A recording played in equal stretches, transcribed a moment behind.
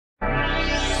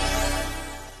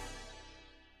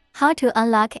How to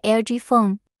unlock LG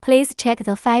phone? Please check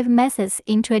the 5 methods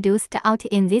introduced out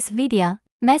in this video.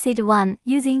 Method 1.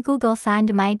 Using Google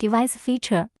Find My Device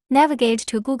feature. Navigate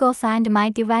to Google Find My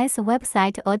Device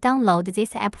website or download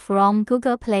this app from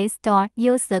Google Play Store.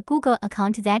 Use the Google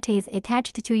account that is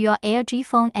attached to your LG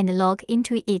phone and log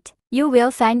into it. You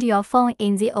will find your phone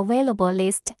in the available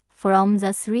list. From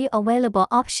the 3 available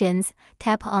options,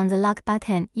 tap on the lock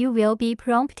button. You will be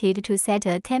prompted to set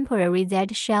a temporary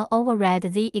that shall override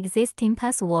the existing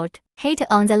password. Hit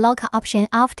on the lock option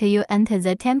after you enter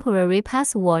the temporary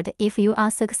password. If you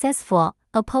are successful,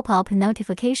 a pop-up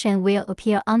notification will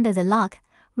appear under the lock,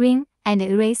 ring, and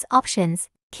erase options.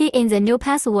 Key in the new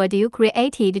password you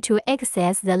created to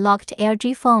access the locked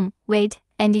LG phone. Wait,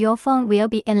 and your phone will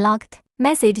be unlocked.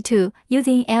 Method 2.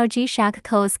 Using LG Shark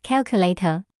Codes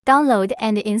Calculator. Download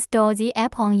and install the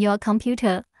app on your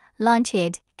computer, launch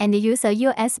it, and use a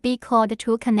USB cord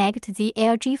to connect the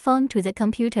LG phone to the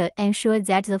computer. Ensure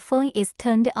that the phone is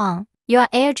turned on. Your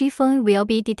LG phone will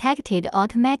be detected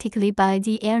automatically by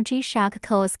the LG Shark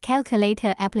Codes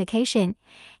Calculator application.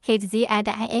 Hit the Add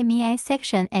IMEI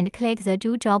section and click the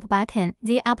Do Job button.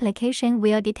 The application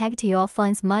will detect your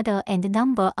phone's model and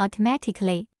number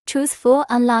automatically. Choose Full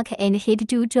Unlock and hit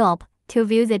Do Job. To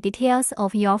view the details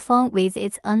of your phone with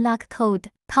its unlock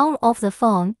code, power off the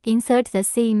phone, insert the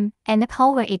SIM, and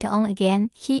power it on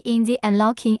again. Key in the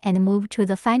unlocking and move to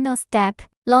the final step.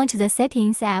 Launch the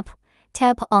Settings app.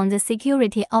 Tap on the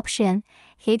Security option,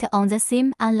 hit on the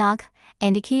SIM unlock,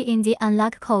 and key in the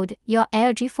unlock code. Your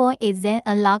LG phone is then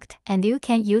unlocked, and you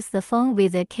can use the phone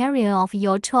with a carrier of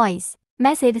your choice.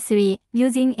 Method 3.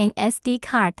 Using an SD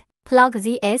card. Plug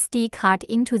the SD card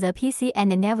into the PC and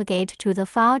navigate to the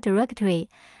file directory.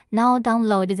 Now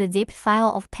download the zip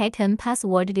file of pattern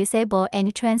password disable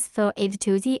and transfer it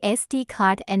to the SD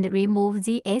card and remove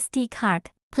the SD card.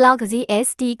 Plug the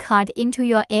SD card into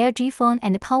your LG phone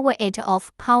and power it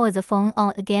off. Power the phone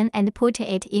on again and put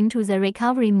it into the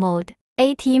recovery mode.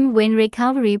 A TeamWin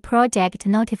recovery project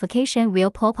notification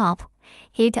will pop up.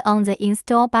 Hit on the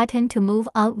install button to move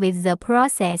on with the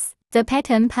process. The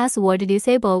pattern password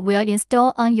disable will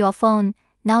install on your phone.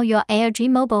 Now your LG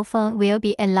mobile phone will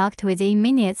be unlocked within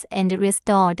minutes and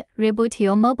restored. Reboot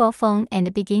your mobile phone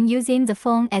and begin using the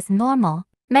phone as normal.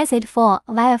 Method 4.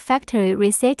 Via factory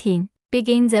resetting.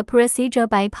 Begin the procedure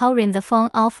by powering the phone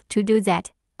off. To do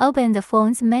that, open the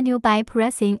phone's menu by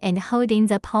pressing and holding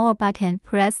the power button.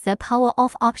 Press the power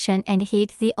off option and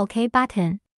hit the OK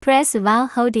button. Press while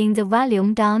holding the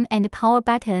volume down and power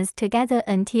buttons together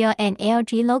until an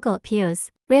LG logo appears.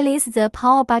 Release the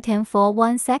power button for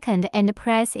 1 second and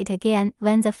press it again.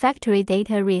 When the factory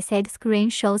data reset screen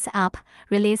shows up,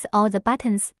 release all the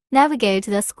buttons. Navigate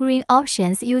the screen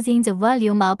options using the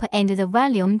volume up and the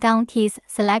volume down keys.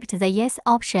 Select the Yes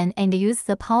option and use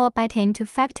the power button to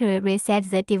factory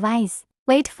reset the device.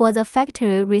 Wait for the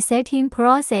factory resetting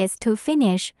process to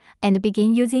finish and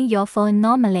begin using your phone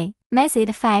normally.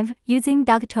 Method 5. Using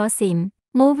Dr. SIM.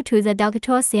 Move to the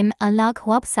Dr. SIM unlock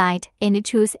website and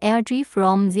choose LG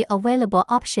from the available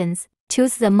options.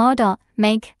 Choose the model,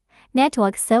 make,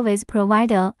 network service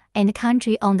provider, and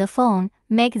country on the phone.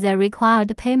 Make the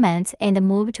required payments and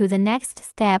move to the next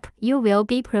step. You will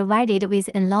be provided with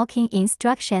unlocking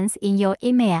instructions in your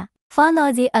email.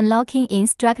 Follow the unlocking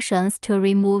instructions to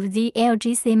remove the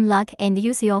LG SIM lock and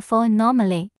use your phone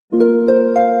normally.